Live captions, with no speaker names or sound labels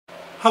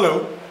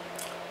Hello,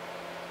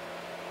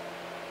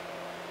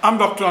 I'm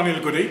Dr.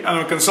 Anil Gudi and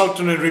I'm a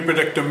consultant in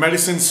reproductive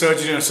medicine,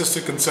 surgery and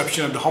assisted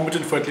conception at the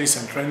Homerton Fertility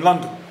Centre in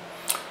London.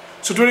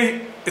 So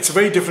today it's a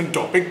very different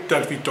topic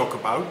that we talk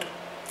about,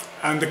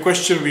 and the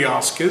question we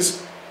ask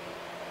is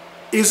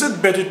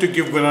it better to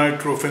give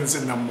gonadotrophins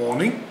in the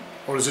morning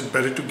or is it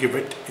better to give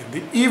it in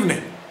the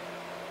evening?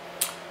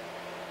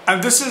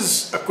 And this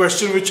is a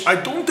question which I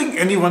don't think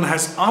anyone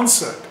has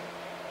answered.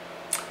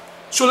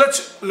 So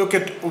let's look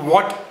at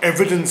what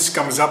evidence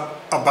comes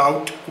up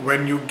about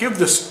when you give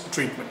this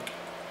treatment.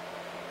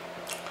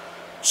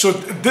 So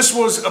this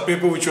was a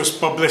paper which was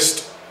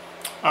published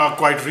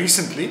quite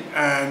recently,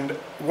 and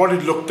what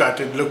it looked at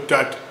an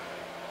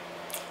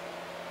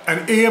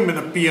AM and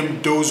a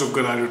PM dose of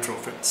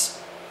gonadotrophins.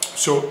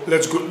 So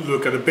let's go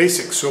look at the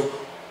basics. So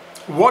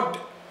what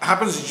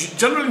happens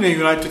generally in the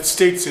United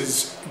States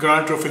is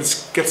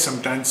gonadotrophins get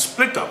sometimes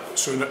split up.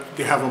 So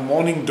they have a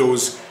morning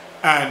dose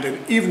and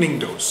an evening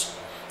dose.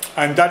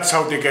 And that's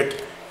how they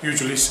get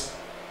usually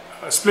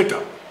split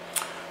up.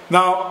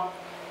 Now,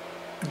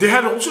 they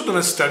had also done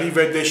a study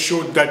where they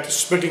showed that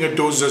splitting a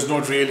dose does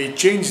not really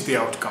change the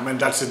outcome, and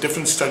that's a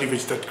different study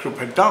which that group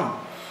had done.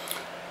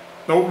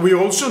 Now, we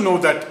also know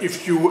that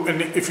if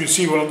you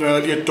see one of the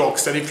earlier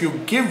talks, that if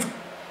you give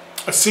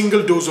a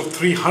single dose of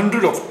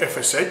 300 of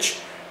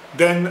FSH,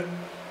 then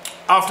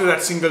after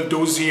that single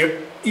dose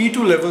here,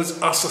 E2 levels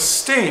are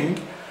sustained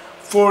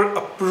for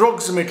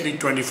approximately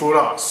 24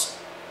 hours.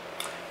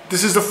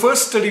 This is the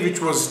first study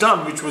which was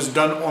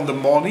done on the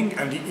morning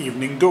and the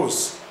evening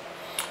dose.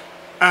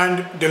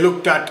 And they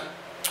looked at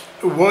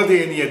were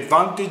there any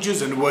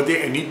advantages and were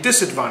there any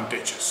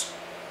disadvantages.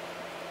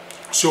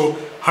 So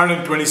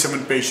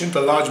 127 patients,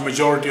 a large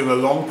majority on the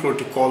long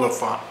protocol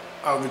of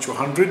which were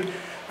 100,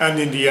 and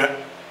in the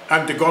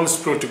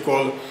antagonist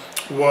protocol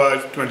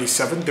were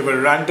 27. They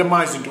were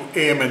randomized into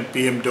AM and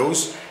PM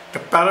dose. The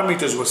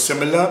parameters were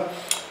similar.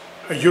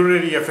 A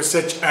urinary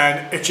FSH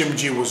and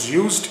HMG was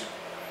used.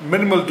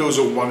 Minimal dose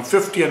of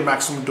 150 and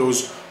maximum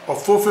dose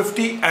of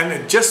 450, and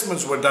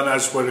adjustments were done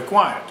as were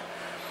required.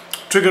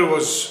 Trigger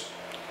was,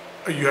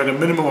 you had a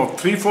minimum of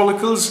 3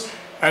 follicles,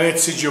 and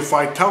HCG of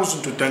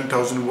 5,000 to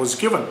 10,000 was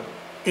given.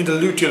 In the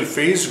luteal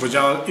phase,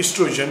 vaginal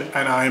estrogen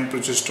and IM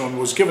progesterone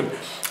was given.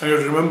 And you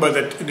remember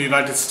that in the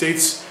United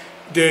States,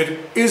 there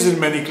is in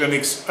many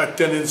clinics a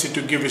tendency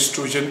to give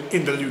estrogen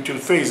in the luteal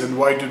phase. And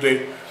why do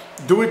they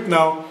do it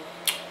now?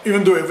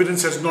 Even though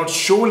evidence has not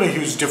shown a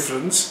huge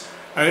difference,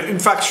 and in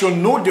fact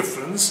shown no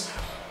difference,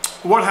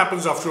 what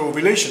happens after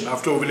ovulation?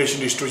 After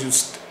ovulation, estrogen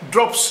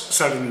drops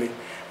suddenly,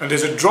 and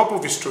there's a drop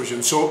of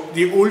estrogen. So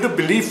the older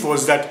belief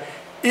was that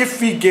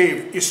if we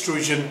gave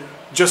estrogen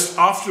just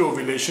after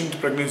ovulation, the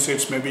pregnancy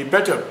rates may be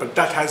better, but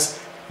that has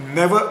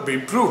never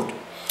been proved.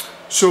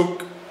 So,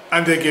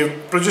 and they gave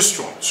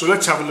progesterone. So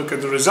let's have a look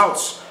at the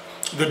results.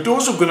 The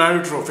dose of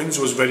gonadotrophins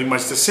was very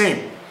much the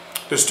same.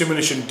 The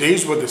stimulation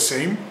days were the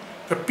same.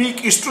 The peak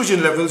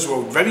estrogen levels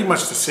were very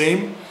much the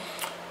same.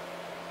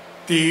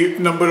 The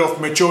number of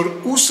mature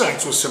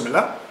oocytes was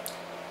similar.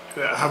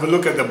 Have a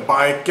look at the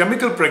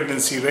biochemical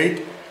pregnancy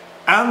rate,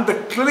 and the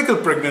clinical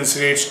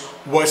pregnancy rates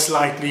were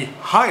slightly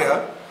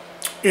higher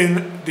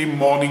in the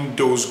morning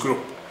dose group.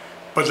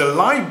 But the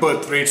live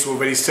birth rates were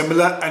very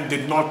similar and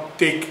did not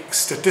take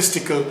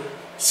statistical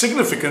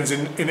significance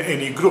in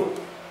any group.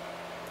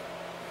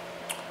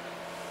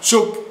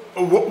 So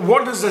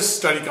what does this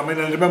study come in?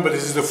 And remember,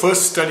 this is the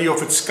first study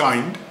of its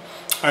kind,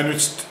 and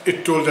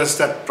it told us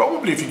that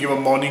probably if you give a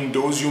morning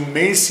dose, you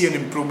may see an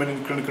improvement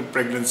in clinical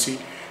pregnancy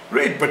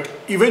rate, but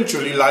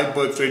eventually live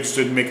birth rates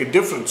didn't make a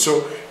difference.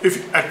 So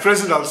if at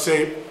present I'll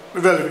say,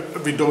 well,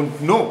 we don't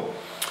know.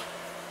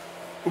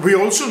 We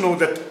also know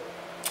that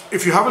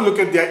if you have a look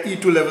at their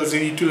E2 levels,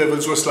 the E2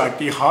 levels were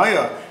slightly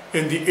higher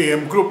in the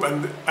AM group,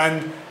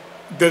 and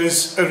there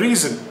is a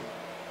reason.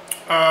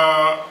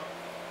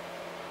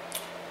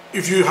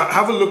 If you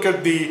have a look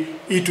at the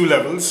E2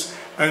 levels,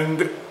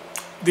 and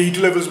the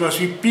E2 levels must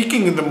be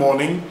peaking in the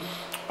morning,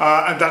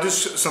 and that is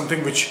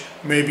something which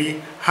may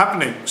be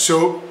happening.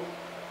 So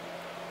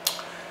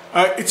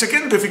it's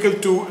again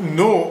difficult to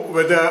know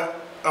whether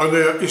on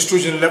the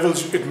estrogen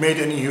levels it made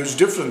any huge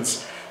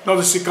difference. Now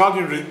the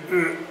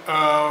circadian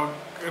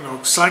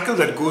cycle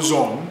that goes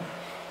on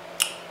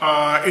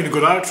in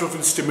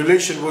gonadotrophin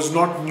stimulation was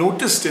not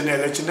noticed in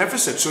LH and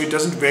FSH, so it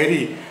doesn't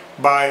vary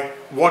by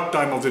what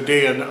time of the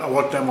day and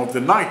what time of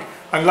the night,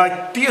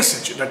 unlike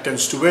TSH that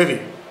tends to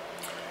vary.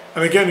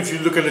 And again, if you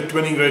look at the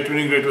twinning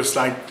rate was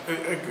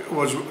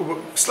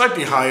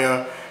slightly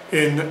higher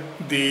in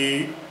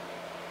the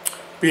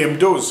PM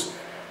dose.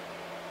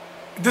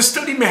 This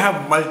study may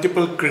have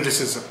multiple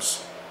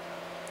criticisms,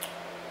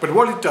 but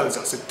what it tells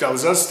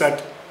us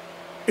that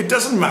it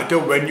doesn't matter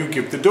when you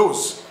give the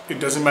dose. It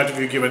doesn't matter if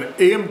you give an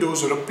AM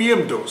dose or a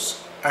PM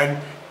dose,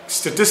 and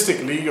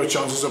statistically your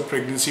chances of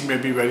pregnancy may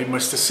be very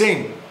much the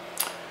same.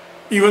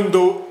 Even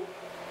though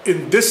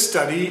in this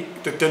study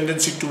the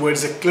tendency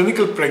towards a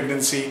clinical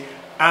pregnancy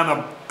and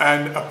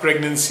a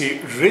pregnancy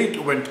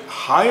rate went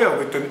higher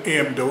with an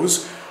AM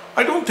dose,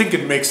 I don't think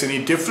it makes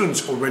any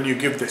difference when you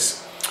give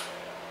this.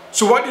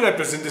 So why did I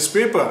present this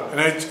paper?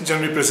 And I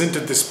generally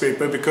presented this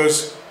paper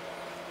because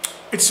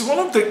it's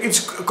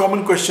a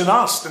common question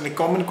asked, and a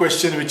common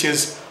question which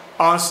is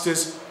asked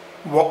is,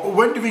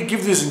 when do we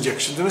give these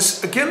injections? And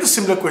again, the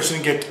similar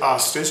question get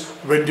asked is,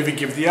 when do we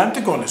give the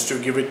antagonist? Do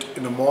you give it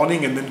in the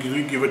morning and then do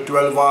you give a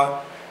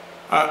 12-hour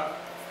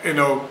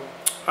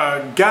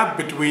gap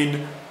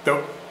between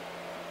the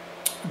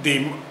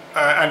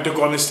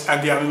antagonist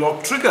and the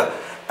analog trigger?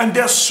 And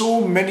there are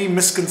so many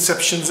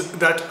misconceptions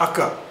that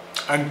occur.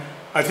 And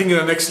I think in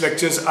the next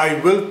lectures I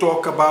will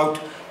talk about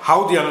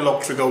how the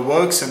analog trigger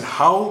works and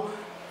how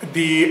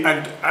the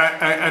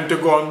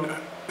antagon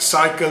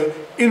cycle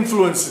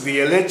influences the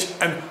LH,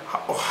 and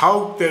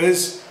how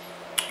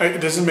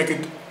it doesn't make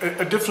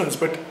a difference,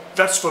 but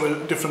that's for a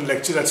different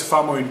lecture. That's a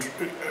far more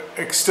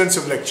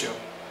extensive lecture.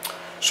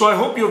 So I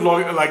hope you've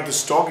liked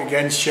this talk.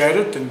 Again, share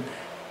it and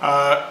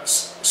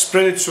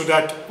spread it so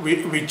that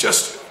we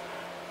just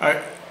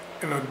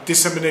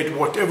disseminate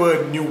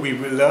whatever new we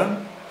will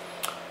learn.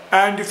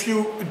 And if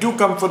you do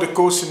come for the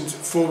course in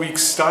 4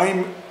 weeks'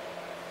 time,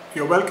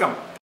 you're welcome.